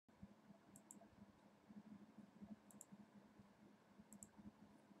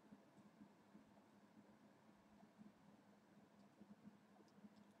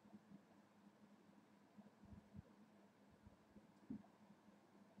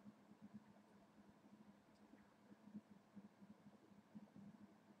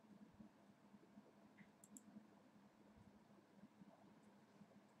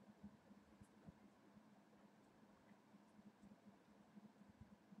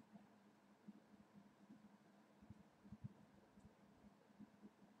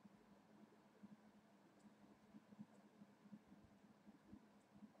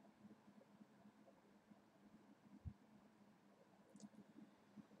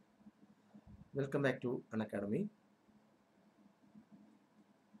Welcome back to Unacademy.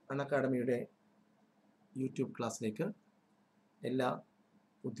 അൺഅക്കാഡമിയുടെ YouTube ക്ലാസ്സിലേക്ക് എല്ലാ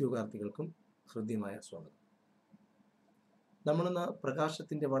ഉദ്യോഗാർത്ഥികൾക്കും ഹൃദ്യമായ സ്വാഗതം. നമ്മളിന്ന്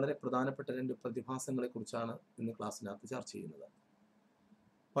പ്രകാശത്തിൻ്റെ വളരെ പ്രധാനപ്പെട്ട രണ്ട് പ്രതിഭാസങ്ങളെക്കുറിച്ചാണ് ഇന്ന് ക്ലാസ്സിനകത്ത് ചർച്ച ചെയ്യുന്നത്.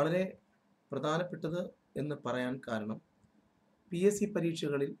 വളരെ പ്രധാനപ്പെട്ടത് എന്ന് പറയാൻ കാരണം PSC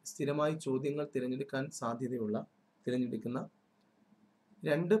പരീക്ഷകളിൽ സ്ഥിരമായി ചോദ്യങ്ങൾ തിരഞ്ഞെടുക്കുന്ന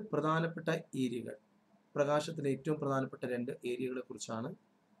രണ്ട് പ്രധാനപ്പെട്ട ഏരിയകൾ, പ്രകാശത്തിലെ ഏറ്റവും പ്രധാനപ്പെട്ട രണ്ട് ഏരിയകളെ കുറിച്ചാണ്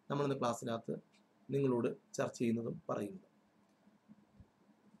നമ്മളിന്ന് ക്ലാസ്സിനകത്ത് നിങ്ങളോട് ചർച്ച ചെയ്യുന്നതും പറയുന്നതും.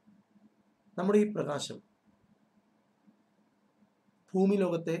 നമ്മുടെ ഈ പ്രകാശം ഭൂമി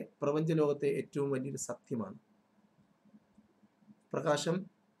ലോകത്തെ, പ്രപഞ്ച ലോകത്തെ ഏറ്റവും വലിയൊരു സത്യമാണ്. പ്രകാശം,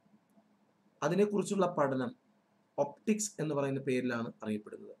 അതിനെക്കുറിച്ചുള്ള പഠനം ഒപ്റ്റിക്സ് എന്ന് പറയുന്ന പേരിലാണ്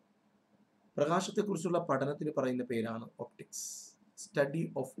അറിയപ്പെടുന്നത്. പ്രകാശത്തെക്കുറിച്ചുള്ള പഠനത്തിന് പറയുന്ന പേരാണ് optics. Study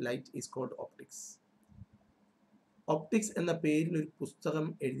of light is called optics. Optics എന്ന പേരിൽ ഒരു പുസ്തകം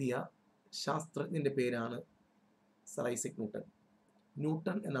എഴുതിയ ശാസ്ത്രജ്ഞന്റെ പേരാണ് സർ ഐസക് ന്യൂട്ടൺ.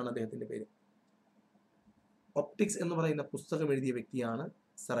 ന്യൂട്ടൺ എന്നാണ് അദ്ദേഹത്തിന്റെ പേര്. ഒപ്റ്റിക്സ് എന്ന് പറയുന്ന പുസ്തകം എഴുതിയ വ്യക്തിയാണ്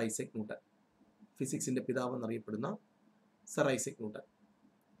സർ ഐസക് ന്യൂട്ടൺ. ഫിസിക്സിന്റെ പിതാവ് എന്നറിയപ്പെടുന്ന സർ ഐസക് ന്യൂട്ടൺ.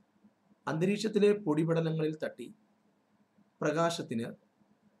 അന്തരീക്ഷത്തിലെ പൊടിപടലങ്ങളിൽ തട്ടി പ്രകാശത്തിന്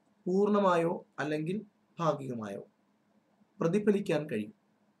പൂർണ്ണമായോ അല്ലെങ്കിൽ ഭാഗികമായോ പ്രതിഫലിക്കാൻ കഴിയും,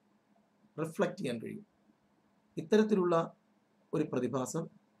 റിഫ്ലക്റ്റ് ചെയ്യാൻ കഴിയും. ഇത്തരത്തിലുള്ള ഒരു പ്രതിഭാസം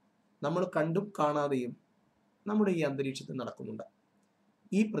നമ്മൾ കണ്ടും കാണാതെയും നമ്മുടെ ഈ അന്തരീക്ഷത്തിൽ നടക്കുന്നുണ്ട്.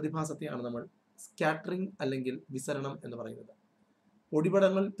 ഈ പ്രതിഭാസത്തെയാണ് നമ്മൾ സ്കാറ്ററിംഗ് അല്ലെങ്കിൽ വിസരണം എന്ന് പറയുന്നത്.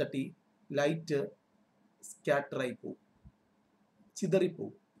 പൊടിപടലങ്ങൾ തട്ടി ലൈറ്റ് സ്കാറ്ററായി പോവും,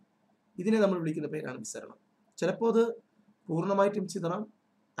 ചിതറിപ്പോവും. ഇതിനെ നമ്മൾ വിളിക്കുന്ന പേരാണ് വിസരണം. ചിലപ്പോൾ അത് പൂർണ്ണമായിട്ടും ചിതറാം,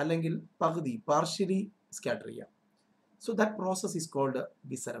 അല്ലെങ്കിൽ പകുതി, പാർഷ്യലി സ്കാറ്റർ ചെയ്യാം. So that process is called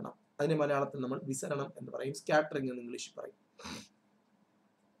വിസരണം. അതിനെ മലയാളത്തിൽ നമ്മൾ വിസരണം എന്ന് പറയും, സ്കാറ്ററിംഗ് എന്ന് ഇംഗ്ലീഷിൽ പറയും.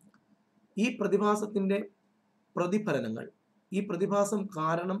 ഈ പ്രതിഭാസത്തിന്റെ പ്രതിഫലനങ്ങൾ, ഈ പ്രതിഭാസം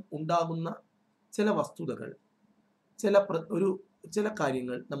കാരണം ഉണ്ടാകുന്ന ചില വസ്തുതകൾ, ചില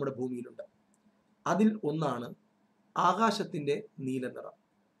കാര്യങ്ങൾ നമ്മുടെ ഭൂമിയിലുണ്ട്. അതിൽ ഒന്നാണ് ആകാശത്തിന്റെ നീലനിറം.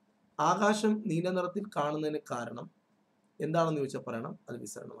 ആകാശം നീലനിറത്തിൽ കാണുന്നതിന് കാരണം എന്താണെന്ന് ചോദിച്ചാൽ പറയണം, അത്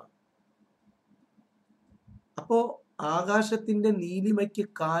വിസരണമാണ്. അപ്പോ ആകാശത്തിന്റെ നീലിമയ്ക്ക്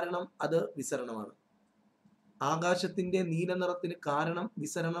കാരണം അത് വിസരണമാണ്. ആകാശത്തിന്റെ നീലനിറത്തിന് കാരണം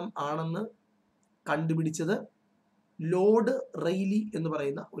വിസരണം ആണെന്ന് കണ്ടുപിടിച്ചത് ലോർഡ് റെയ്ലി എന്ന്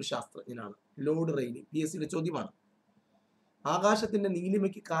പറയുന്ന ഒരു ശാസ്ത്രജ്ഞനാണ്. ലോർഡ് റെയ്ലി PSCയുടെ ചോദ്യമാണ്. ആകാശത്തിന്റെ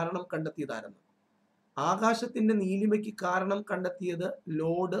നീലിമയ്ക്ക് കാരണം കണ്ടെത്തിയതാരെന്ന്. ആകാശത്തിന്റെ നീലിമയ്ക്ക് കാരണം കണ്ടെത്തിയത്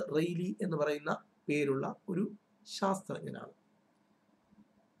ലോർഡ് റെയ്ലി എന്ന് പറയുന്ന പേരുള്ള ഒരു ശാസ്ത്രജ്ഞനാണ്.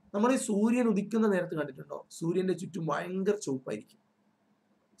 നമ്മൾ ഈ സൂര്യൻ ഉദിക്കുന്ന നേരത്ത് കണ്ടിട്ടുണ്ടോ? സൂര്യന്റെ ചുറ്റും ഭയങ്കര ചുവപ്പായിരിക്കും.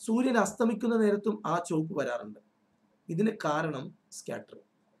 സൂര്യൻ അസ്തമിക്കുന്ന നേരത്തും ആ ചുവപ്പ് വരാറുണ്ട്. ഇതിന് കാരണം സ്കാറ്ററിംഗ്.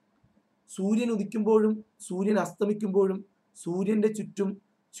 സൂര്യൻ ഉദിക്കുമ്പോഴും സൂര്യൻ അസ്തമിക്കുമ്പോഴും സൂര്യന്റെ ചുറ്റും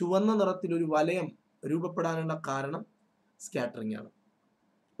ചുവന്ന നിറത്തിൽ ഒരു വലയം രൂപപ്പെടാനുള്ള കാരണം സ്കാറ്ററിംഗ് ആണ്.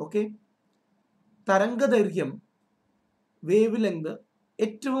 ഓക്കെ. തരംഗദൈർഘ്യം, വേവ് ലെങ്ത്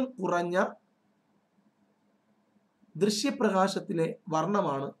ഏറ്റവും കുറഞ്ഞ ദൃശ്യപ്രകാശത്തിലെ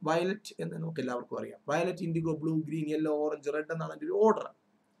വർണ്ണമാണ് വയലറ്റ് എന്ന് നമുക്ക് എല്ലാവർക്കും അറിയാം. Violet, IndiGo, blue, green, yellow, orange, red എന്നാണ് അതിൻ്റെ ഒരു ഓർഡർ.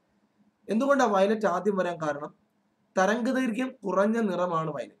 എന്തുകൊണ്ടാണ് വയലറ്റ് ആദ്യം വരാൻ കാരണം? തരംഗദൈർഘ്യം കുറഞ്ഞ നിറമാണ്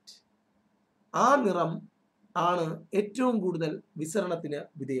വയലറ്റ്. ആ നിറം ആണ് ഏറ്റവും കൂടുതൽ വിസരണത്തിന്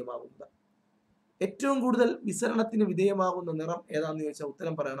വിധേയമാകുന്നത്. ഏറ്റവും കൂടുതൽ വിസരണത്തിന് വിധേയമാകുന്ന നിറം ഏതാണെന്ന് ചോദിച്ചാൽ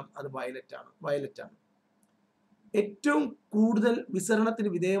ഉത്തരം പറയണം, അത് വയലറ്റ് ആണ്. ഏറ്റവും കൂടുതൽ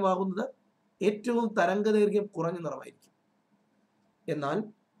വിസരണത്തിന് വിധേയമാകുന്നത് ഏറ്റവും തരംഗദൈർഘ്യം കുറഞ്ഞ നിറമായിരിക്കും. എന്നാൽ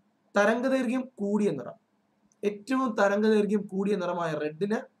തരംഗദൈർഘ്യം കൂടിയ നിറം, ഏറ്റവും തരംഗദൈർഘ്യം കൂടിയ നിറമായ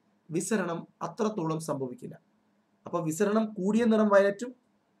റെഡിന് വിസരണം അത്രത്തോളം സംഭവിക്കില്ല. അപ്പൊ വിസരണം കൂടിയ നിറം വയലറ്റും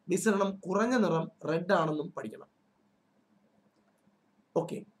വിസരണം കുറഞ്ഞ നിറം റെഡ് ആണെന്നും പഠിക്കണം.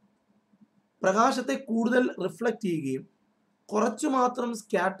 ഓക്കെ. പ്രകാശത്തെ കൂടുതൽ റിഫ്ലക്റ്റ് ചെയ്യുകയും കുറച്ചു മാത്രം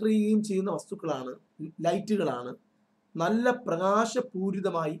സ്കാറ്റർ ചെയ്യുകയും ചെയ്യുന്ന വസ്തുക്കളാണ്, ലൈറ്റുകളാണ് നല്ല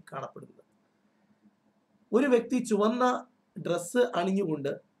പ്രകാശപൂരിതമായി കാണപ്പെടുന്നത്. ഒരു വ്യക്തി ചുവന്ന ഡ്രസ്സ് അണിഞ്ഞുകൊണ്ട്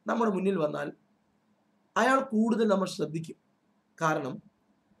നമ്മുടെ മുന്നിൽ വന്നാൽ അയാൾ കൂടുതൽ നമ്മൾ ശ്രദ്ധിക്കും. കാരണം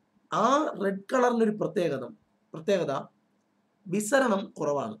ആ റെഡ് കളറിനൊരു പ്രത്യേകത വിസരണം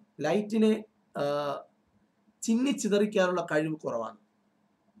കുറവാണ്. ലൈറ്റിനെ ചിന്നിച്ചിതറിക്കാനുള്ള കഴിവ് കുറവാണ്.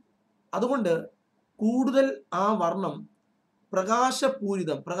 അതുകൊണ്ട് കൂടുതൽ ആ വർണ്ണം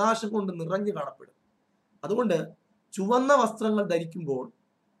പ്രകാശപൂരിതം, പ്രകാശം കൊണ്ട് നിറഞ്ഞു കാണപ്പെടും. അതുകൊണ്ട് ചുവന്ന വസ്ത്രങ്ങൾ ധരിക്കുമ്പോൾ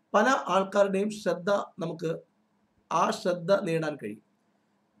പല ആൾക്കാരുടെയും നമുക്ക് നേടാൻ കഴിയും.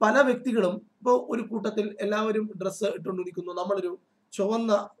 പല വ്യക്തികളും ഇപ്പോൾ ഒരു കൂട്ടത്തിൽ എല്ലാവരും ഡ്രസ്സ് ഇട്ടുകൊണ്ടിരിക്കുന്നു, നമ്മളൊരു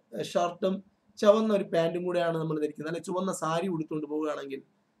ചുവന്ന ഷർട്ടും ചുവന്ന ഒരു പാൻറ്റും കൂടെയാണ് നമ്മൾ ധരിക്കുന്നത്, അല്ലെങ്കിൽ ചുവന്ന സാരി ഉടുത്തുകൊണ്ട് പോവുകയാണെങ്കിൽ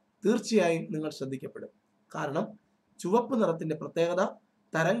തീർച്ചയായും നിങ്ങൾ ശ്രദ്ധിക്കപ്പെടും. കാരണം ചുവപ്പ് നിറത്തിന്റെ പ്രത്യേകത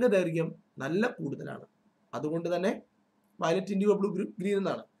തരംഗദൈർഘ്യം നല്ല കൂടുതലാണ്. അതുകൊണ്ട് തന്നെ വയലറ്റ്, ഇൻഡിഗോ, ബ്ലൂ, ഗ്രീൻ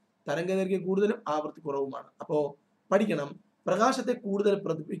എന്നാണ്. തരംഗദൈർഘ്യം കൂടുതലും ആവൃത്തി കുറവുമാണ്. അപ്പോൾ പഠിക്കണം, പ്രകാശത്തെ കൂടുതൽ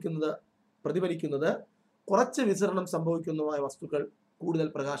പ്രതിഫലിക്കുന്നത് കുറച്ച് വിസരണം സംഭവിക്കുന്നതുമായ വസ്തുക്കൾ കൂടുതൽ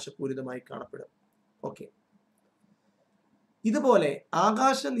പ്രകാശപൂരിതമായി കാണപ്പെടും. ഓക്കെ, ഇതുപോലെ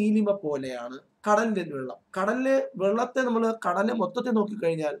ആകാശ നീലിമ പോലെയാണ് കടലിന്റെ വെള്ളം. വെള്ളത്തെ നമ്മൾ കടലിനെ മൊത്തത്തിൽ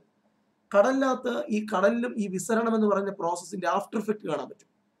നോക്കിക്കഴിഞ്ഞാൽ കടലിനകത്ത് ഈ കടലിലും ഈ വിസരണം എന്ന് പറയുന്ന പ്രോസസ്സിന്റെ ആഫ്റ്റർ ഇഫക്റ്റ് കാണാൻ പറ്റും.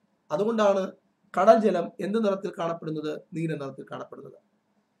 അതുകൊണ്ടാണ് കടൽ ജലം എന്ത് നിറത്തിൽ കാണപ്പെടുന്നത്? നീല നിറത്തിൽ കാണപ്പെടുന്നത്.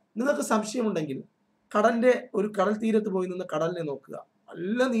 നിങ്ങൾക്ക് സംശയമുണ്ടെങ്കിൽ കടൽ തീരത്ത് പോയി നിന്ന് കടലിനെ നോക്കുക,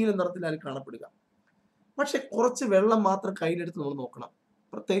 നല്ല നീല നിറത്തിലാണ് കാണപ്പെടുക. പക്ഷെ കുറച്ച് വെള്ളം മാത്രം കയ്യിലെടുത്ത് നമ്മൾ നോക്കണം.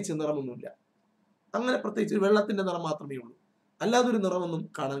 പ്രത്യേകിച്ച് നിറമൊന്നുമില്ല. അങ്ങനെ പ്രത്യേകിച്ച് വെള്ളത്തിന്റെ നിറം മാത്രമേ ഉള്ളൂ, അല്ലാതെ ഒരു നിറമൊന്നും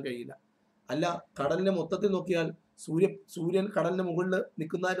കാണാൻ കഴിയില്ല. അല്ല, കടലിനെ മൊത്തത്തിൽ നോക്കിയാൽ സൂര്യൻ കടലിന് മുകളിൽ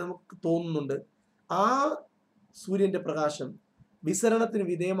നിൽക്കുന്നതായിട്ട് നമുക്ക് തോന്നുന്നുണ്ട്. ആ സൂര്യന്റെ പ്രകാശം വിസരണത്തിന്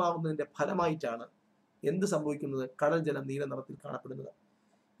വിധേയമാകുന്നതിന്റെ ഫലമായിട്ടാണ് എന്ത് സംഭവിക്കുന്നത്? കടൽ ജലം നീല നിറത്തിൽ കാണപ്പെടുന്നത്.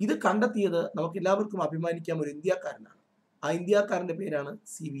 ഇത് കണ്ടെത്തിയത് നമുക്ക് എല്ലാവർക്കും അഭിമാനിക്കാം ഒരു ഇന്ത്യക്കാരനാണ്. ആ ഇന്ത്യക്കാരന്റെ പേരാണ്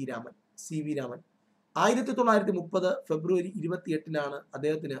CV രാമൻ. 1930 ഫെബ്രുവരി 28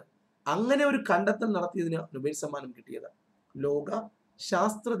 അദ്ദേഹത്തിന് അങ്ങനെ ഒരു കണ്ടെത്തൽ നടത്തിയതിന് നൊബേൽ സമ്മാനം കിട്ടിയത്. ലോക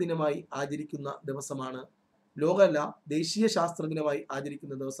ശാസ്ത്ര ദിനമായി ആചരിക്കുന്ന ദിവസമാണ്, ദേശീയ ശാസ്ത്ര ദിനമായി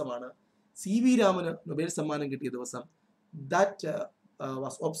ആചരിക്കുന്ന ദിവസമാണ് CV രാമന് നൊബേൽ സമ്മാനം കിട്ടിയ ദിവസം. That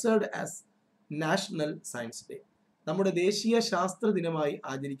was observed as national science day. നമ്മുടെ ദേശീയ ശാസ്ത്ര ദിനമായി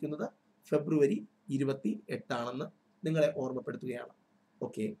ആചരിക്കുന്നത് ഫെബ്രുവരി 28 നിങ്ങളെ ഓർമ്മപ്പെടുത്തുകയാണ്.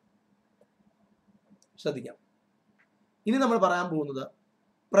 ഓക്കെ, ശ്രദ്ധിക്കാം. ഇനി നമ്മൾ പറയാൻ പോകുന്നത്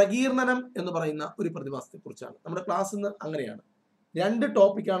പ്രകീർണനം എന്ന് പറയുന്ന ഒരു പ്രതിഭാസത്തെ കുറിച്ചാണ്. നമ്മുടെ ക്ലാസ് ഇന്ന് അങ്ങനെയാണ്, 2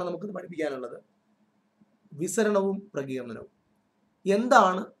 ടോപ്പിക്കാണ് നമുക്കിത് പഠിപ്പിക്കാനുള്ളത്, വിസരണവും പ്രകീർണനവും.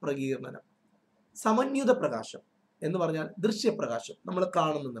 എന്താണ് പ്രകീർണനം? സമന്വിത പ്രകാശം എന്ന് പറഞ്ഞാൽ ദൃശ്യപ്രകാശം, നമ്മൾ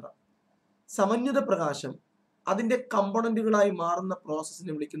കാണുന്ന നിറം. സമന്വിത പ്രകാശം അതിന്റെ കമ്പോണന്റുകളായി മാറുന്ന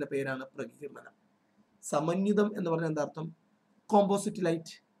പ്രോസസ്സിനെ വിളിക്കുന്ന പേരാണ് പ്രകീർണനം. സമന്വിതം എന്ന് പറഞ്ഞാൽ എന്താ അർത്ഥം? കോമ്പോസിറ്റ്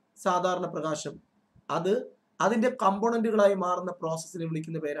ലൈറ്റ്, സാധാരണ പ്രകാശം, അതിന്റെ കമ്പോണന്റുകളായി മാറുന്ന പ്രോസസ്സിനെ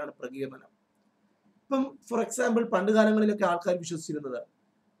വിളിക്കുന്ന പേരാണ് പ്രകീർണനം. ഇപ്പം ഫോർ എക്സാമ്പിൾ, പണ്ട് കാലങ്ങളിലൊക്കെ ആൾക്കാർ വിശ്വസിച്ചിരുന്നത്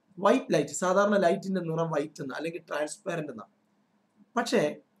വൈറ്റ് ലൈറ്റ്, സാധാരണ ലൈറ്റിന്റെ നിറം വൈറ്റ് എന്ന് അല്ലെങ്കിൽ ട്രാൻസ്പാരന്റ് എന്നാണ്. പക്ഷേ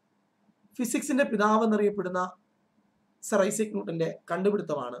ഫിസിക്സിന്റെ പിതാവ് എന്നറിയപ്പെടുന്ന സർ ഐസക് ന്യൂട്ടന്റെ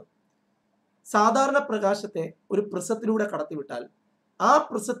കണ്ടുപിടുത്തമാണ് സാധാരണ പ്രകാശത്തെ ഒരു പ്രിസത്തിലൂടെ കടത്തിവിട്ടാൽ ആ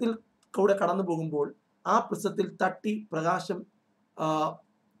പ്രിസത്തിൽ കൂടെ കടന്നു പോകുമ്പോൾ ആ പ്രിസത്തിൽ തട്ടി പ്രകാശം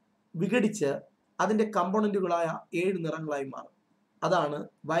വിഘടിച്ച് അതിന്റെ കമ്പോണന്റുകളായ 7 നിറങ്ങളായി മാറും. അതാണ്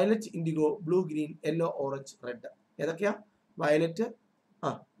violet, IndiGo, blue, green, yellow, orange, red. ഏതൊക്കെയാ? Violet,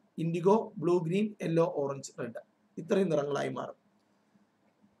 IndiGo, blue, green, yellow, orange, red. ഇത്രയും നിറങ്ങളായി മാറും.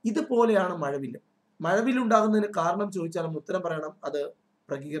 ഇതുപോലെയാണ് മഴവില്ല്. മഴവില്ലുണ്ടാകുന്നതിന് കാരണം ചോദിച്ചാൽ നമ്മൾ ഉത്തരം പറയണം, അത്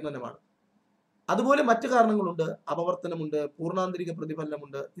പ്രകീർണനമാണ്. അതുപോലെ മറ്റു കാരണങ്ങളുണ്ട്, അപവർത്തനമുണ്ട്, പൂർണ്ണാന്തരിക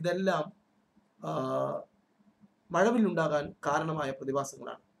പ്രതിഫലനമുണ്ട്. ഇതെല്ലാം മഴവില്ലുണ്ടാകാൻ കാരണമായ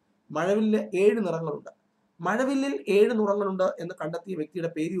പ്രതിഭാസങ്ങളാണ്. മഴവില്ല് 7 നിറങ്ങളുണ്ട്. മഴവില്ലിൽ 7 നിറങ്ങളുണ്ട് എന്ന് കണ്ടെത്തിയ വ്യക്തിയുടെ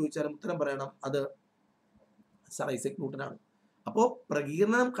പേര് ചോദിച്ചാലും ഉത്തരം പറയണം, അത് സർ ഐസക് ന്യൂട്ടനാണ്. അപ്പോൾ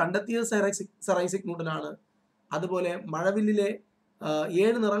പ്രകീർണനം കണ്ടെത്തിയത് സർ ഐസക് ന്യൂട്ടനാണ്. അതുപോലെ മഴവില്ലിലെ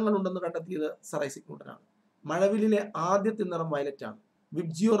 7 നിറങ്ങളുണ്ടെന്ന് കണ്ടെത്തിയത് സർ ഐസക് ന്യൂട്ടനാണ്. മഴവില്ലിലെ ആദ്യത്തെ നിറം വയലറ്റ് ആണ്,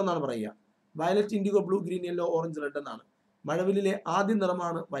 വിബ്ജിയോർ എന്നാണ് പറയുക. Violet, IndiGo, blue, green, yellow, orange, red എന്നാണ്. മഴവില്ലിലെ ആദ്യ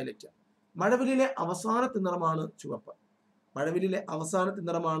നിറമാണ് വയലറ്റ്. മഴവില്ലിലെ അവസാനത്തെ നിറമാണ് ചുവപ്പ്.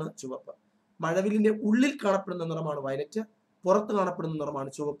 മഴവില്ലിന്റെ ഉള്ളിൽ കാണപ്പെടുന്ന നിറമാണ് വയലറ്റ്, പുറത്ത് കാണപ്പെടുന്ന നിറമാണ്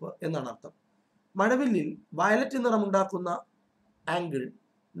ചുവപ്പ് എന്നാണ് അർത്ഥം. മഴവില്ലിൽ വയലറ്റ് നിറം ഉണ്ടാക്കുന്ന ആംഗിൾ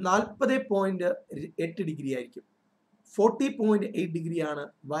 40.8 ഡിഗ്രി ആയിരിക്കും. 40.8 ഡിഗ്രിയാണ്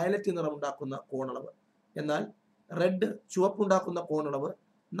വയലറ്റ് നിറം ഉണ്ടാക്കുന്ന കോണളവ്. എന്നാൽ റെഡ്, ചുവപ്പുണ്ടാക്കുന്ന കോണളവ്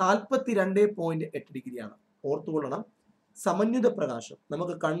 42.8 ഡിഗ്രിയാണ്. ഓർത്തുകൊള്ളണം, സമന്വിത പ്രകാശം,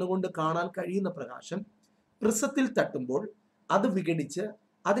 നമുക്ക് കണ്ണുകൊണ്ട് കാണാൻ കഴിയുന്ന പ്രകാശം പ്രിസത്തിൽ തട്ടുമ്പോൾ അത് വിഘടിച്ച്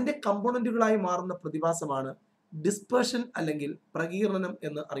അതിന്റെ കമ്പോണന്റുകളായി മാറുന്ന പ്രതിഭാസമാണ് ഡിസ്പേർഷൻ അല്ലെങ്കിൽ പ്രകീർണനം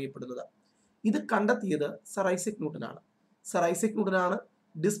എന്ന് അറിയപ്പെടുന്നത്. ഇത് കണ്ടെത്തിയത് sir Isaac ന്യൂട്ടനാണ്. Sir Isaac ന്യൂട്ടനാണ്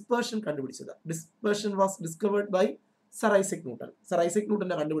dispersion കണ്ടുപിടിച്ചത്. Dispersion was discovered bye sir Isaac Newton. Sir Isaac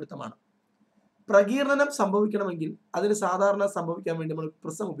ന്യൂട്ടന്റെ കണ്ടുപിടുത്തമാണ്. പ്രകീർണനം സംഭവിക്കണമെങ്കിൽ അതിന് സാധാരണ സംഭവിക്കാൻ വേണ്ടി നമ്മൾ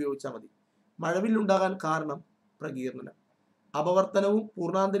പ്രിസം ഉപയോഗിച്ചാൽ മതി. മഴവില്ലുണ്ടാകാൻ കാരണം പ്രകീർണനം. അപവർത്തനവും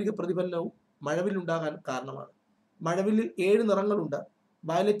പൂർണ്ണാന്തരിക പ്രതിഫലനവും മഴവില്ലുണ്ടാകാൻ കാരണമാണ്. മഴവില്ലിൽ 7 നിറങ്ങളുണ്ട്,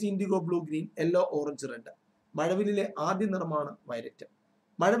 violet, IndiGo, blue, green, yellow, orange, red. മഴവില്ലിലെ ആദ്യ നിറമാണ് വയലറ്റ്.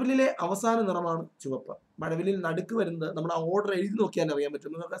 മഴവില്ലിലെ അവസാന നിറമാണ് ചുവപ്പ്. മഴവില്ലിൽ നടുക്ക് വരുന്നത് നമ്മൾ ആ ഓർഡർ എഴുതി നോക്കിയാൽ അറിയാൻ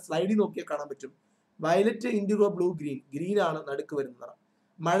പറ്റും. നിങ്ങൾക്ക് സ്ലൈഡിൽ നോക്കിയാൽ കാണാൻ പറ്റും. Violet, IndiGo, blue, green. Green ആണ് നടുക്ക് വരുന്ന നിറം.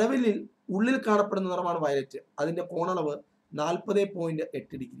 മഴവില്ലിൽ ഉള്ളിൽ കാണപ്പെടുന്ന നിറമാണ് വയലറ്റ്. അതിന്റെ കോണളവ്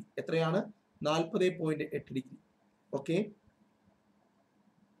 40.8 ഡിഗ്രി. എത്രയാണ്? 40.8 ഡിഗ്രി. ഓക്കെ,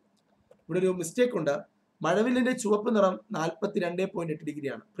 ഇവിടെ ഒരു മിസ്റ്റേക്ക് ഉണ്ട്. മഴവില്ലിന്റെ ചുവപ്പ് നിറം 42.8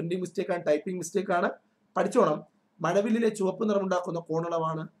 ഡിഗ്രിയാണ്. പ്രിന്റിംഗ് മിസ്റ്റേക്ക് ആണ്, ടൈപ്പിംഗ് മിസ്റ്റേക്ക് ആണ്. പഠിച്ചോണം. മഴവില്ലിലെ ചുവപ്പ് നിറം ഉണ്ടാക്കുന്ന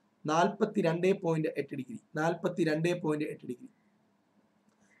കോണളവാണ് 42.8 ഡിഗ്രി. 42.8 ഡിഗ്രി.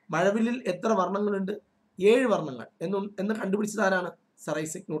 മഴവില്ലിൽ എത്ര വർണ്ണങ്ങളുണ്ട്? 7 വർണ്ണങ്ങൾ എന്ന് കണ്ടുപിടിച്ചത് ആരാണ്? Sir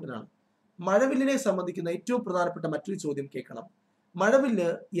Isaac ന്യൂട്ടനാണ്. മഴവില്ലിനെ സംബന്ധിക്കുന്ന ഏറ്റവും പ്രധാനപ്പെട്ട മറ്റൊരു ചോദ്യം കേൾക്കണം. മഴവില്ല്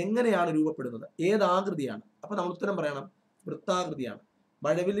എങ്ങനെയാണ് രൂപപ്പെടുന്നത്? ഏത് ആകൃതിയാണ്? അപ്പൊ നമ്മൾ ഉത്തരം പറയണം, വൃത്താകൃതിയാണ്.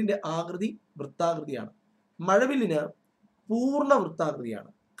 മഴവില്ലിന്റെ ആകൃതി വൃത്താകൃതിയാണ്. മഴവില്ലിന് പൂർണ്ണ വൃത്താകൃതിയാണ്,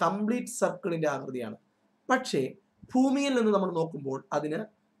 കംപ്ലീറ്റ് സർക്കിളിന്റെ ആകൃതിയാണ്. പക്ഷേ ഭൂമിയിൽ നിന്ന് നമ്മൾ നോക്കുമ്പോൾ അതിന്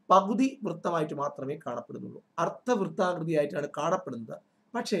പകുതി വൃത്തമായിട്ട് മാത്രമേ കാണപ്പെടുന്നുള്ളൂ. അർദ്ധവൃത്താകൃതിയായിട്ടാണ് കാണപ്പെടുന്നത്,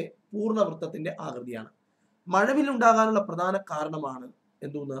 പക്ഷേ പൂർണ്ണ വൃത്തത്തിന്റെ ആകൃതിയാണ്. മഴവില്ലുണ്ടാകാനുള്ള പ്രധാന കാരണമാണ്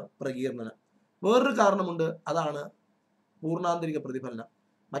എന്തോന്ന്? പ്രകീർണനം. വേറൊരു കാരണമുണ്ട്, അതാണ് പൂർണ്ണാന്തരിക പ്രതിഫലനം.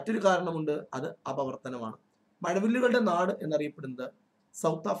 മറ്റൊരു കാരണമുണ്ട്, അത് അപവർത്തനമാണ്. മഴവില്ലുകളുടെ നാട് എന്നറിയപ്പെടുന്നത്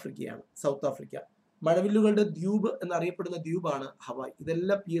സൗത്ത് ആഫ്രിക്കയാണ്. South Africa. മഴവില്ലുകളുടെ ദ്വീപ് എന്നറിയപ്പെടുന്ന ദ്വീപാണ് ഹവായ്.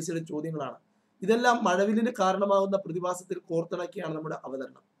 ഇതെല്ലാം PSC ചോദ്യങ്ങളാണ്. ഇതെല്ലാം മഴവില്ലിന് കാരണമാകുന്ന പ്രതിഭാസത്തിൽ കോർത്തിണക്കിയാണ് നമ്മുടെ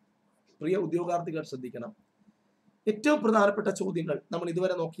അവതരണം. പ്രിയ ഉദ്യോഗാർത്ഥികൾ ശ്രദ്ധിക്കണം. ഏറ്റവും പ്രധാനപ്പെട്ട ചോദ്യങ്ങൾ നമ്മൾ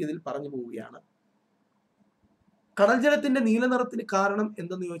ഇതുവരെ നോക്കിയതിൽ പറഞ്ഞു പോവുകയാണ്. കടൽ ജലത്തിന്റെ നീല നിറത്തിന് കാരണം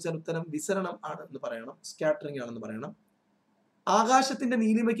എന്തെന്ന് ചോദിച്ചാൽ ഉത്തരം വിസരണം ആണ് എന്ന് പറയണം, സ്കാറ്ററിംഗ് ആണെന്ന് പറയണം. ആകാശത്തിന്റെ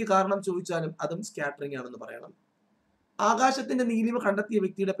നീലിമയ്ക്ക് കാരണം ചോദിച്ചാലും അതും സ്കാറ്ററിംഗ് ആണെന്ന് പറയണം. ആകാശത്തിന്റെ നീലിമ കണ്ടെത്തിയ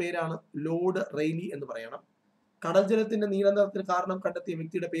വ്യക്തിയുടെ പേരാണ് ലോർഡ് റെയ്ലി എന്ന് പറയണം. കടൽ ജലത്തിന്റെ നീല നിറത്തിന് കാരണം കണ്ടെത്തിയ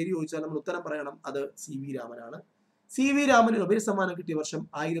വ്യക്തിയുടെ പേര് ചോദിച്ചാൽ നമ്മൾ ഉത്തരം പറയണം, അത് CV രാമനാണ്. CV രാമന് നൊബേൽ സമ്മാനം കിട്ടിയ വർഷം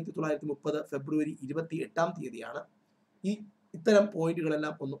 1930 ഫെബ്രുവരി 28-ാം തീയതിയാണ്. ഇത്തരം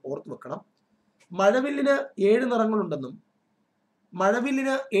പോയിന്റുകളെല്ലാം ഒന്ന് ഓർത്തു വെക്കണം. മഴവില്ലിന് 7 നിറങ്ങളുണ്ടെന്നും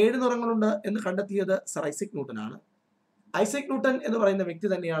മഴവില്ലിന് 7 നിറങ്ങളുണ്ട് എന്ന് കണ്ടെത്തിയത് സർ ഐസക് ന്യൂട്ടനാണ്. ഐസക് ന്യൂട്ടൻ എന്ന് പറയുന്ന വ്യക്തി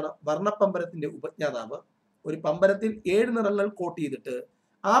തന്നെയാണ് വർണ്ണപ്പമ്പരത്തിന്റെ ഉപജ്ഞാതാവ്. ഒരു പമ്പരത്തിൽ 7 നിറങ്ങൾ കോട്ട് ചെയ്തിട്ട്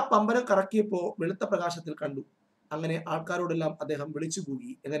ആ പമ്പരം കറക്കിയപ്പോൾ വെളുത്ത പ്രകാശത്തിൽ കണ്ടു. അങ്ങനെ ആൾക്കാരോടെല്ലാം അദ്ദേഹം വിളിച്ചു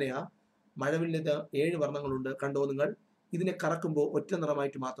കൂകി, എങ്ങനെയാ? മഴവില്ലിന് 7 വർണ്ണങ്ങളുണ്ട്, കണ്ടോ നിങ്ങൾ? ഇതിനെ കറക്കുമ്പോൾ ഒറ്റ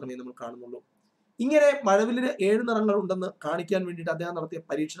നിറമായിട്ട് മാത്രമേ നമ്മൾ കാണുന്നുള്ളൂ. ഇങ്ങനെ മഴവില്ലിന് 7 നിറങ്ങൾ ഉണ്ടെന്ന് കാണിക്കാൻ വേണ്ടിയിട്ട് അദ്ദേഹം നടത്തിയ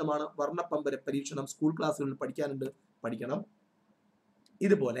പരീക്ഷണമാണ് വർണ്ണപ്പമ്പര പരീക്ഷണം. സ്കൂൾ ക്ലാസ്സുകളിൽ പഠിക്കാനുണ്ട്, പഠിക്കണം.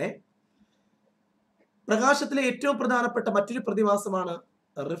 ഇതുപോലെ പ്രകാശത്തിലെ ഏറ്റവും പ്രധാനപ്പെട്ട മറ്റൊരു പ്രതിഭാസമാണ്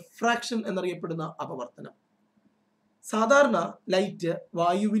റിഫ്രാക്ഷൻ എന്നറിയപ്പെടുന്ന അപവർത്തനം. സാധാരണ ലൈറ്റ്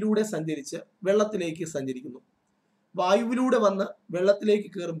വായുവിലൂടെ സഞ്ചരിച്ച് വെള്ളത്തിലേക്ക് സഞ്ചരിക്കുന്നു. വായുവിലൂടെ വന്ന് വെള്ളത്തിലേക്ക്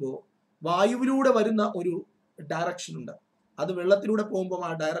കയറുമ്പോൾ വായുവിലൂടെ വരുന്ന ഒരു ഡയറക്ഷൻ ഉണ്ട്. അത് വെള്ളത്തിലൂടെ പോകുമ്പോൾ ആ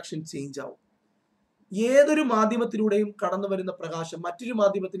ഡയറക്ഷൻ ചേഞ്ച് ആവും. ഏതൊരു മാധ്യമത്തിലൂടെയും കടന്നു വരുന്ന പ്രകാശം മറ്റൊരു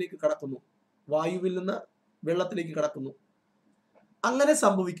മാധ്യമത്തിലേക്ക് കടക്കുന്നു, വായുവിൽ നിന്ന് വെള്ളത്തിലേക്ക് കടക്കുന്നു. അങ്ങനെ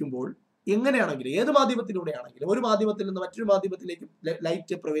സംഭവിക്കുമ്പോൾ എങ്ങനെയാണെങ്കിലും ഏത് മാധ്യമത്തിലൂടെ ആണെങ്കിലും ഒരു മാധ്യമത്തിൽ നിന്ന് മറ്റൊരു മാധ്യമത്തിലേക്ക്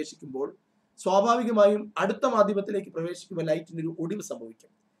ലൈറ്റ് പ്രവേശിക്കുമ്പോൾ സ്വാഭാവികമായും അടുത്ത മാധ്യമത്തിലേക്ക് പ്രവേശിക്കുമ്പോൾ ലൈറ്റിന് ഒരു ഒടിവ്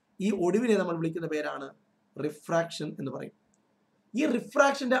സംഭവിക്കും. ഈ ഒടിവിനെ നമ്മൾ വിളിക്കുന്ന പേരാണ് റിഫ്രാക്ഷൻ എന്ന് പറയും. ഈ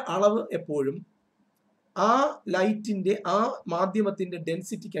റിഫ്രാക്ഷന്റെ അളവ് എപ്പോഴും ആ ലൈറ്റിന്റെ ആ മാധ്യമത്തിന്റെ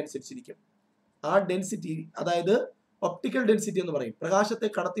ഡെൻസിറ്റിക്ക് അനുസരിച്ചിരിക്കും. ആ ഡെൻസിറ്റി, അതായത് ഒപ്റ്റിക്കൽ ഡെൻസിറ്റി എന്ന് പറയും. പ്രകാശത്തെ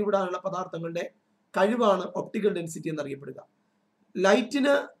കടത്തിവിടാനുള്ള പദാർത്ഥങ്ങളുടെ കഴിവാണ് ഒപ്റ്റിക്കൽ ഡെൻസിറ്റി എന്നറിയപ്പെടുക.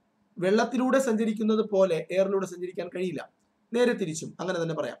 ലൈറ്റിന് വെള്ളത്തിലൂടെ സഞ്ചരിക്കുന്നത് പോലെ എയറിലൂടെ സഞ്ചരിക്കാൻ കഴിയില്ല, നേരെ തിരിച്ചും അങ്ങനെ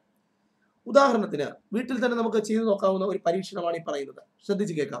തന്നെ പറയാം. ഉദാഹരണത്തിന് വീട്ടിൽ തന്നെ നമുക്ക് ചെയ്തു നോക്കാവുന്ന ഒരു പരീക്ഷണമാണ് ഈ പറയുന്നത്.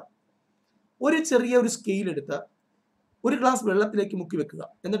 ശ്രദ്ധിച്ച് കേൾക്കാം. ഒരു ചെറിയ ഒരു സ്കെയിൽ എടുത്ത് ഒരു ഗ്ലാസ് വെള്ളത്തിലേക്ക് മുക്കി വെക്കുക.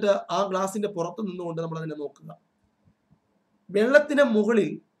 എന്നിട്ട് ആ ഗ്ലാസിന്റെ പുറത്ത് നിന്നുകൊണ്ട് നമ്മൾ അതിനെ നോക്കുക. വെള്ളത്തിന്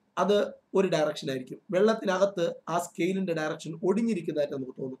മുകളിൽ അത് ഒരു ഡയറക്ഷൻ ആയിരിക്കും, വെള്ളത്തിനകത്ത് ആ സ്കെയിലിന്റെ ഡയറക്ഷൻ ഒടിഞ്ഞിരിക്കുന്നതായിട്ട്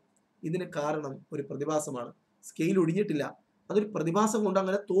നമുക്ക് തോന്നും. ഇതിന് കാരണം ഒരു പ്രതിഭാസമാണ്. സ്കെയിൽ ഒടിഞ്ഞിട്ടില്ല, അതൊരു പ്രതിഭാസം കൊണ്ട്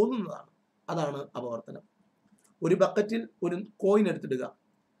അങ്ങനെ തോന്നുന്നതാണ്. അതാണ് അപവർത്തനം. ഒരു ബക്കറ്റിൽ ഒരു കോയിൻ എടുത്തിടുക.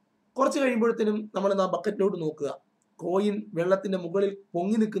 കുറച്ച് കഴിയുമ്പോഴത്തേനും നമ്മൾ ആ ബക്കറ്റിലോട്ട് നോക്കുക. കോയിൻ വെള്ളത്തിന്റെ മുകളിൽ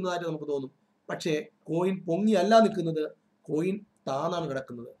പൊങ്ങി നിൽക്കുന്നതായിട്ട് നമുക്ക് തോന്നും. പക്ഷേ കോയിൻ പൊങ്ങിയല്ല നിൽക്കുന്നത്, കോയിൻ താന്നാണ്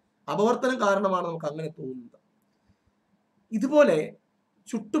കിടക്കുന്നത്. അപവർത്തനം കാരണമാണ് നമുക്ക് അങ്ങനെ തോന്നുന്നത്. ഇതുപോലെ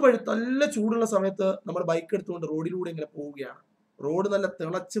ചുട്ടുപഴുത്ത് നല്ല ചൂടുള്ള സമയത്ത് നമ്മൾ ബൈക്ക് എടുത്തുകൊണ്ട് റോഡിലൂടെ ഇങ്ങനെ പോവുകയാണ്. റോഡ് നല്ല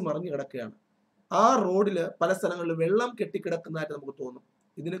തിളച്ച് മറിഞ്ഞു കിടക്കുകയാണ്. ആ റോഡില് പല സ്ഥലങ്ങളിലും വെള്ളം കെട്ടിക്കിടക്കുന്നതായിട്ട് നമുക്ക് തോന്നും.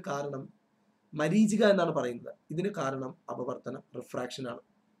 ഇതിന് കാരണം മരീചിക എന്നാണ് പറയുന്നത്. ഇതിന് കാരണം അപവർത്തനം, റിഫ്രാക്ഷൻ ആണ്.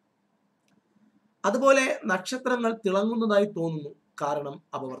 അതുപോലെ നക്ഷത്രങ്ങൾ തിളങ്ങുന്നതായി തോന്നുന്നു, കാരണം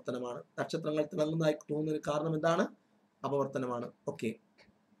അപവർത്തനമാണ്. നക്ഷത്രങ്ങൾ തിളങ്ങുന്നതായി തോന്നുന്നതിന് കാരണം എന്താണ്? അപവർത്തനമാണ്. ഓക്കെ,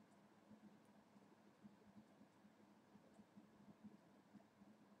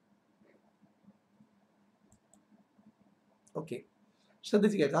 ഓക്കെ,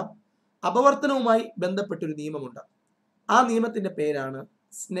 ശ്രദ്ധിച്ച് കേൾക്കാം. അപവർത്തനവുമായി ബന്ധപ്പെട്ടൊരു നിയമമുണ്ട്. ആ നിയമത്തിന്റെ പേരാണ്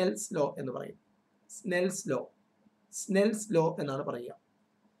സ്നെൽസ് ലോ എന്ന് പറയും. സ്നെൽസ് ലോ, സ്നെൽസ് ലോ എന്നാണ് പറയുക.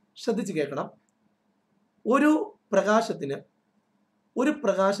 ശ്രദ്ധിച്ച് കേൾക്കണം. ഒരു പ്രകാശത്തിന്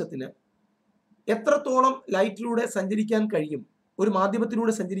എത്രത്തോളം ലൈറ്റിലൂടെ സഞ്ചരിക്കാൻ കഴിയും, ഒരു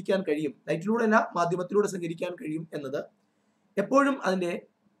മാധ്യമത്തിലൂടെ സഞ്ചരിക്കാൻ കഴിയും, ലൈറ്റിലൂടെ അല്ല മാധ്യമത്തിലൂടെ സഞ്ചരിക്കാൻ കഴിയും എന്നത് എപ്പോഴും അതിന്റെ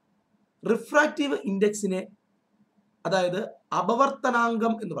റിഫ്രാക്റ്റീവ് ഇൻഡെക്സിനെ, അതായത്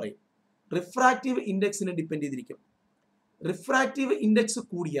അപവർത്തനാങ്കം എന്ന് പറയും, റിഫ്രാക്റ്റീവ് ഇൻഡെക്സിനെ ഡിപ്പെൻഡ് ചെയ്തിരിക്കും. റിഫ്രാക്റ്റീവ് ഇൻഡെക്സ്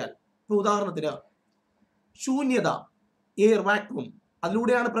കൂടിയാൽ, ഇപ്പോൾ ഉദാഹരണത്തിന് ശൂന്യത, എയർ വാക്വം,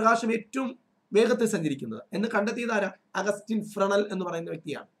 അതിലൂടെയാണ് പ്രകാശം ഏറ്റവും വേഗത്തിൽ സഞ്ചരിക്കുന്നത് എന്ന് കണ്ടെത്തിയത് ആരാ? അഗസ്റ്റിൻ ഫ്രണൽ എന്ന് പറയുന്ന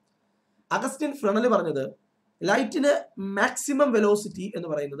വ്യക്തിയാണ്. അഗസ്റ്റിൻ ഫ്രണൽ പറഞ്ഞത് ലൈറ്റിന് മാക്സിമം വെലോസിറ്റി എന്ന്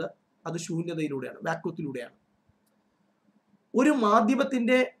പറയുന്നത് അത് ശൂന്യതയിലൂടെയാണ്, വാക്വത്തിലൂടെയാണ്. ഒരു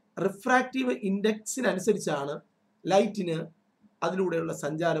മാധ്യമത്തിന്റെ റിഫ്രാക്റ്റീവ് ഇൻഡെക്സിനനുസരിച്ചാണ് ലൈറ്റിന് അതിലൂടെയുള്ള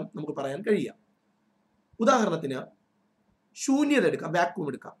സഞ്ചാരം നമുക്ക് പറയാൻ കഴിയുക. ഉദാഹരണത്തിന് ശൂന്യത എടുക്കാം, വാക്വം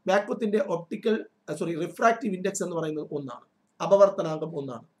എടുക്കാം. വാക്വത്തിന്റെ റിഫ്രാക്റ്റീവ് ഇൻഡെക്സ് എന്ന് പറയുന്നത് ഒന്നാണ്, അപവർത്തനാങ്കം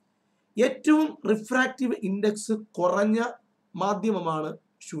ഒന്നാണ്. ഏറ്റവും റിഫ്രാക്റ്റീവ് ഇൻഡെക്സ് കുറഞ്ഞ മാധ്യമമാണ്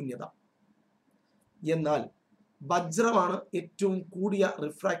ശൂന്യത. എന്നാൽ വജ്രമാണ് ഏറ്റവും കൂടിയ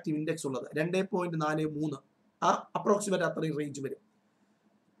റിഫ്രാക്റ്റീവ് ഇൻഡെക്സ് ഉള്ളത്, 2.43, ആ അപ്രോക്സിമേറ്റ് അത്രയും റേഞ്ച് വരും.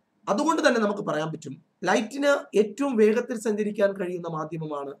 അതുകൊണ്ട് തന്നെ നമുക്ക് പറയാൻ പറ്റും ലൈറ്റിന് ഏറ്റവും വേഗത്തിൽ സഞ്ചരിക്കാൻ കഴിയുന്ന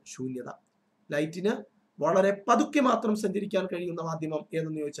മാധ്യമമാണ് ശൂന്യത. ലൈറ്റിന് വളരെ പതുക്കെ മാത്രം സഞ്ചരിക്കാൻ കഴിയുന്ന മാധ്യമം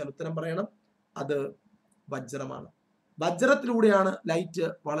ഏതെന്ന് ചോദിച്ചാൽ ഉത്തരം പറയണം, അത് വജ്രമാണ്. വജ്രത്തിലൂടെയാണ് ലൈറ്റ്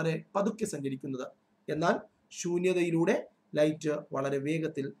വളരെ പതുക്കെ സഞ്ചരിക്കുന്നത്. എന്നാൽ ശൂന്യതയിലൂടെ ലൈറ്റ് വളരെ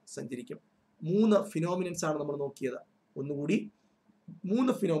വേഗത്തിൽ സഞ്ചരിക്കും. 3 ഫിനോമിനൻസ് ആണ് നമ്മൾ നോക്കിയത്. ഒന്നുകൂടി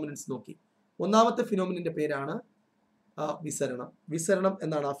 3 ഫിനോമിനൻസ് നോക്കി. ഒന്നാമത്തെ ഫിനോമിനന്റെ പേരാണ് വിസരണം. വിസരണം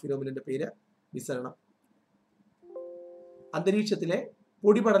എന്നാണ് ആ ഫിനോമിനന്റെ പേര്, വിസരണം. അന്തരീക്ഷത്തിലെ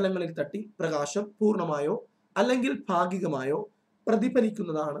പൊടിപടലങ്ങളിൽ തട്ടി പ്രകാശം പൂർണ്ണമായോ അല്ലെങ്കിൽ ഭാഗികമായോ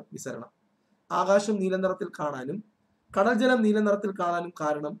പ്രതിഫലിക്കുന്നതാണ് വിസരണം. ആകാശം നീലനിറത്തിൽ കാണാനും കടൽ ജലം നീലനിറത്തിൽ കാണാനും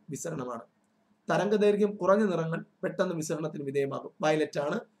കാരണം വിസരണമാണ്. തരംഗദൈർഘ്യം കുറഞ്ഞ നിറങ്ങൾ പെട്ടെന്ന് വിസരണത്തിന് വിധേയമാകും. വയലറ്റ്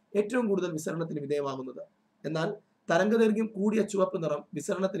ആണ് ഏറ്റവും കൂടുതൽ വിസരണത്തിന് വിധേയമാകുന്നത്. എന്നാൽ തരംഗദൈർഘ്യം കൂടിയ ചുവപ്പ് നിറം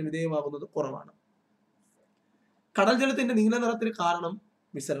വിസരണത്തിന് വിധേയമാകുന്നത് കുറവാണ്. കടൽ ജലത്തിന്റെ നീല നിറത്തിന് കാരണം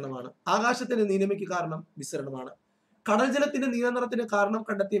വിസരണമാണ്. ആകാശത്തിന്റെ നീലമയ്ക്ക് കാരണം വിസരണമാണ്. കടൽ ജലത്തിന്റെ നീല നിറത്തിന് കാരണം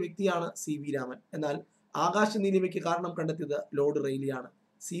കണ്ടെത്തിയ വ്യക്തിയാണ് CV രാമൻ. എന്നാൽ ആകാശ നീലിമയ്ക്ക് കാരണം കണ്ടെത്തിയത് ലോർഡ് റെയ്ലിയാണ്.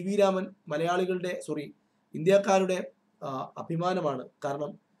 CV രാമൻ ഇന്ത്യക്കാരുടെ അഭിമാനമാണ്.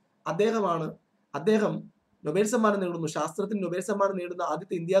 കാരണം അദ്ദേഹം നൊബേൽ സമ്മാനം നേടുന്നു, ശാസ്ത്രത്തിന് നൊബേൽ സമ്മാനം നേടുന്ന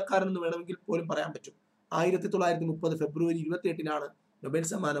ആദ്യത്തെ ഇന്ത്യക്കാരൻ എന്ന് വേണമെങ്കിൽ പോലും പറയാൻ പറ്റും. 1930 ഫെബ്രുവരി 28 നൊബേൽ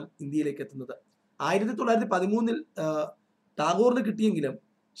സമ്മാനം ഇന്ത്യയിലേക്ക് എത്തുന്നത്. 1913 ടാഗോറിന് കിട്ടിയെങ്കിലും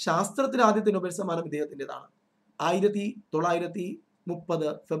ശാസ്ത്രത്തിന് ആദ്യത്തെ നൊബേൽ സമ്മാനം ഇദ്ദേഹത്തിൻ്റെതാണ്. 1930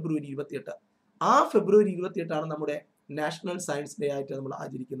 ഫെബ്രുവരി 28. ആ ഫെബ്രുവരി 28 നമ്മുടെ നാഷണൽ സയൻസ് ഡേ ആയിട്ട് നമ്മൾ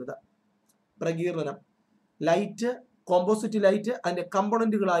ആചരിക്കുന്നത്. പ്രകീർണനം, ലൈറ്റ്, കോമ്പോസിറ്റ് ലൈറ്റ്, അതിന്റെ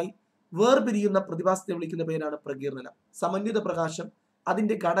കമ്പോണന്റുകളായി വേർപിരിയുന്ന പ്രതിഭാസത്തെ വിളിക്കുന്ന പേരാണ് പ്രകീർണനം. സമന്വിത പ്രകാശം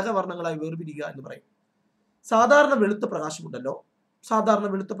അതിന്റെ ഘടകവർണ്ണങ്ങളായി വേർപിരിയുക എന്ന് പറയും. സാധാരണ വെളുത്ത പ്രകാശമുണ്ടല്ലോ, സാധാരണ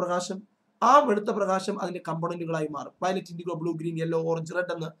വെളുത്ത പ്രകാശം, ആ വെളുത്ത പ്രകാശം അതിന്റെ കമ്പോണന്റുകളായി മാറും. Violet, IndiGo, blue, green, yellow, orange,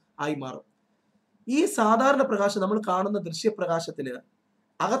 red എന്ന് ആയി മാറും. ഈ സാധാരണ പ്രകാശം, നമ്മൾ കാണുന്ന ദൃശ്യപ്രകാശത്തിന്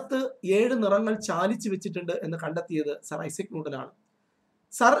അകത്ത് 7 നിറങ്ങൾ ചാലിച്ചു വെച്ചിട്ടുണ്ട് എന്ന് കണ്ടെത്തിയത് സർ ഐസക് ന്യൂട്ടനാണ്.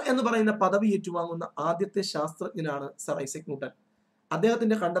 സർ എന്ന് പറയുന്ന പദവി ഏറ്റുവാങ്ങുന്ന ആദ്യത്തെ ശാസ്ത്രജ്ഞനാണ് സർ ഐസക് ന്യൂട്ടൻ.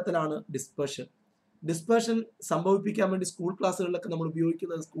 അദ്ദേഹത്തിന്റെ കണ്ടെത്തലാണ് ഡിസ്പേർഷൻ സംഭവിപ്പിക്കാൻ വേണ്ടി സ്കൂൾ ക്ലാസ്സുകളിലൊക്കെ നമ്മൾ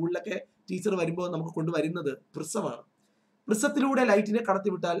ഉപയോഗിക്കുന്നത്, സ്കൂളിലൊക്കെ ടീച്ചർ വരുമ്പോൾ നമുക്ക് കൊണ്ടുവരുന്നത് പ്രിസമാണ്. പ്രിസത്തിലൂടെ ലൈറ്റിനെ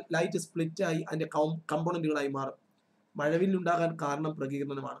കടത്തിവിട്ടാൽ ലൈറ്റ് സ്പ്ലിറ്റായി അതിന്റെ കമ്പോണന്റുകളായി മാറും. മഴവില്ലുണ്ടാകാൻ കാരണം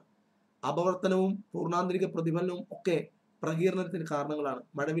പ്രകീർണനമാണ്. അപവർത്തനവും പൂർണ്ണാന്തരിക പ്രതിഫലനവും ഒക്കെ പ്രകീർണനത്തിന് കാരണങ്ങളാണ്.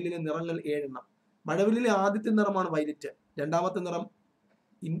 മഴവില്ലിലെ നിറങ്ങൾ 7 എണ്ണം. മഴവില്ലിലെ ആദ്യത്തെ നിറമാണ് വയലറ്റ്, രണ്ടാമത്തെ നിറം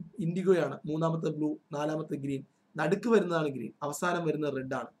ഇൻഡിഗോയാണ്, മൂന്നാമത്തെ ബ്ലൂ, നാലാമത്തെ ഗ്രീൻ, നടുക്ക് വരുന്നതാണ് ഗ്രീൻ, അവസാനം വരുന്നത്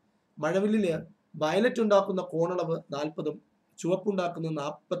റെഡ് ആണ്. മഴവില്ലില് വയലറ്റ് ഉണ്ടാക്കുന്ന കോണളവ് 40ഉം ചുവപ്പുണ്ടാക്കുന്ന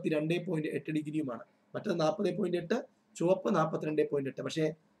 42.8 ഡിഗ്രിയുമാണ്. മറ്റത് 40.8, ചുവപ്പ് 42.8. പക്ഷേ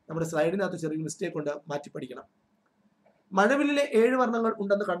നമ്മുടെ സ്ലൈഡിനകത്ത് ചെറിയ മിസ്റ്റേക്ക് കൊണ്ട് മാറ്റി പഠിക്കണം. മഴവില്ലിലെ 7 വർണ്ണങ്ങൾ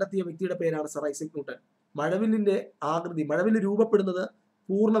ഉണ്ടെന്ന് കണ്ടെത്തിയ വ്യക്തിയുടെ പേരാണ് സർ ഐസക് ന്യൂട്ടൻ. മഴവില്ല് രൂപപ്പെടുന്നത്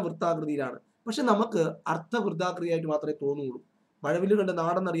പൂർണ്ണ വൃത്താകൃതിയിലാണ്. പക്ഷെ നമുക്ക് അർദ്ധവൃത്താകൃതിയായിട്ട് മാത്രമേ തോന്നുള്ളൂ. മഴവില്ലുകളുടെ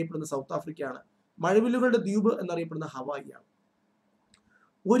നാടെന്നറിയപ്പെടുന്ന സൗത്ത് ആഫ്രിക്കയാണ്. മഴവില്ലുകളുടെ ദ്വീപ് എന്നറിയപ്പെടുന്ന ഹവായിയാണ്.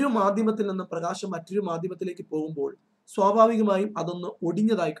 ഒരു മാധ്യമത്തിൽ നിന്ന് പ്രകാശം മറ്റൊരു മാധ്യമത്തിലേക്ക് പോകുമ്പോൾ സ്വാഭാവികമായും അതൊന്ന്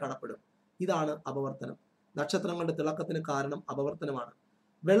ഒടിഞ്ഞതായി കാണപ്പെടും. ഇതാണ് അപവർത്തനം. നക്ഷത്രങ്ങളുടെ തിളക്കത്തിന് കാരണം അപവർത്തനമാണ്.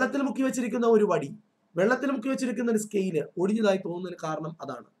 വെള്ളത്തിൽ മുക്കി വെച്ചിരിക്കുന്ന ഒരു വടി, വെള്ളത്തിൽ മുക്കി വെച്ചിരിക്കുന്ന ഒരു സ്കെയില് ഒടിഞ്ഞതായി തോന്നുന്നതിന് കാരണം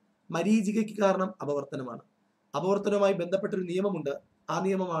അതാണ്. മരീചികയ്ക്ക് കാരണം അപവർത്തനമാണ്. അപവർത്തനവുമായി ബന്ധപ്പെട്ടൊരു നിയമമുണ്ട്. ആ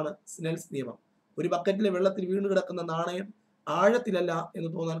നിയമമാണ് സ്നെൽസ് നിയമം. ഒരു ബക്കറ്റിലെ വെള്ളത്തിൽ വീണു കിടക്കുന്ന നാണയം ആഴത്തിലല്ല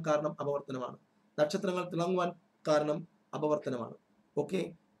എന്ന് തോന്നാൻ കാരണം അപവർത്തനമാണ്. നക്ഷത്രങ്ങൾ തിളങ്ങുവാൻ കാരണം അപവർത്തനമാണ്.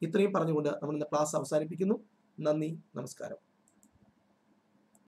 ഓക്കെ, ഇത്രയും പറഞ്ഞുകൊണ്ട് നമ്മൾ ഇന്ന് ക്ലാസ് അവസാനിപ്പിക്കുന്നു. നന്ദി, നമസ്കാരം.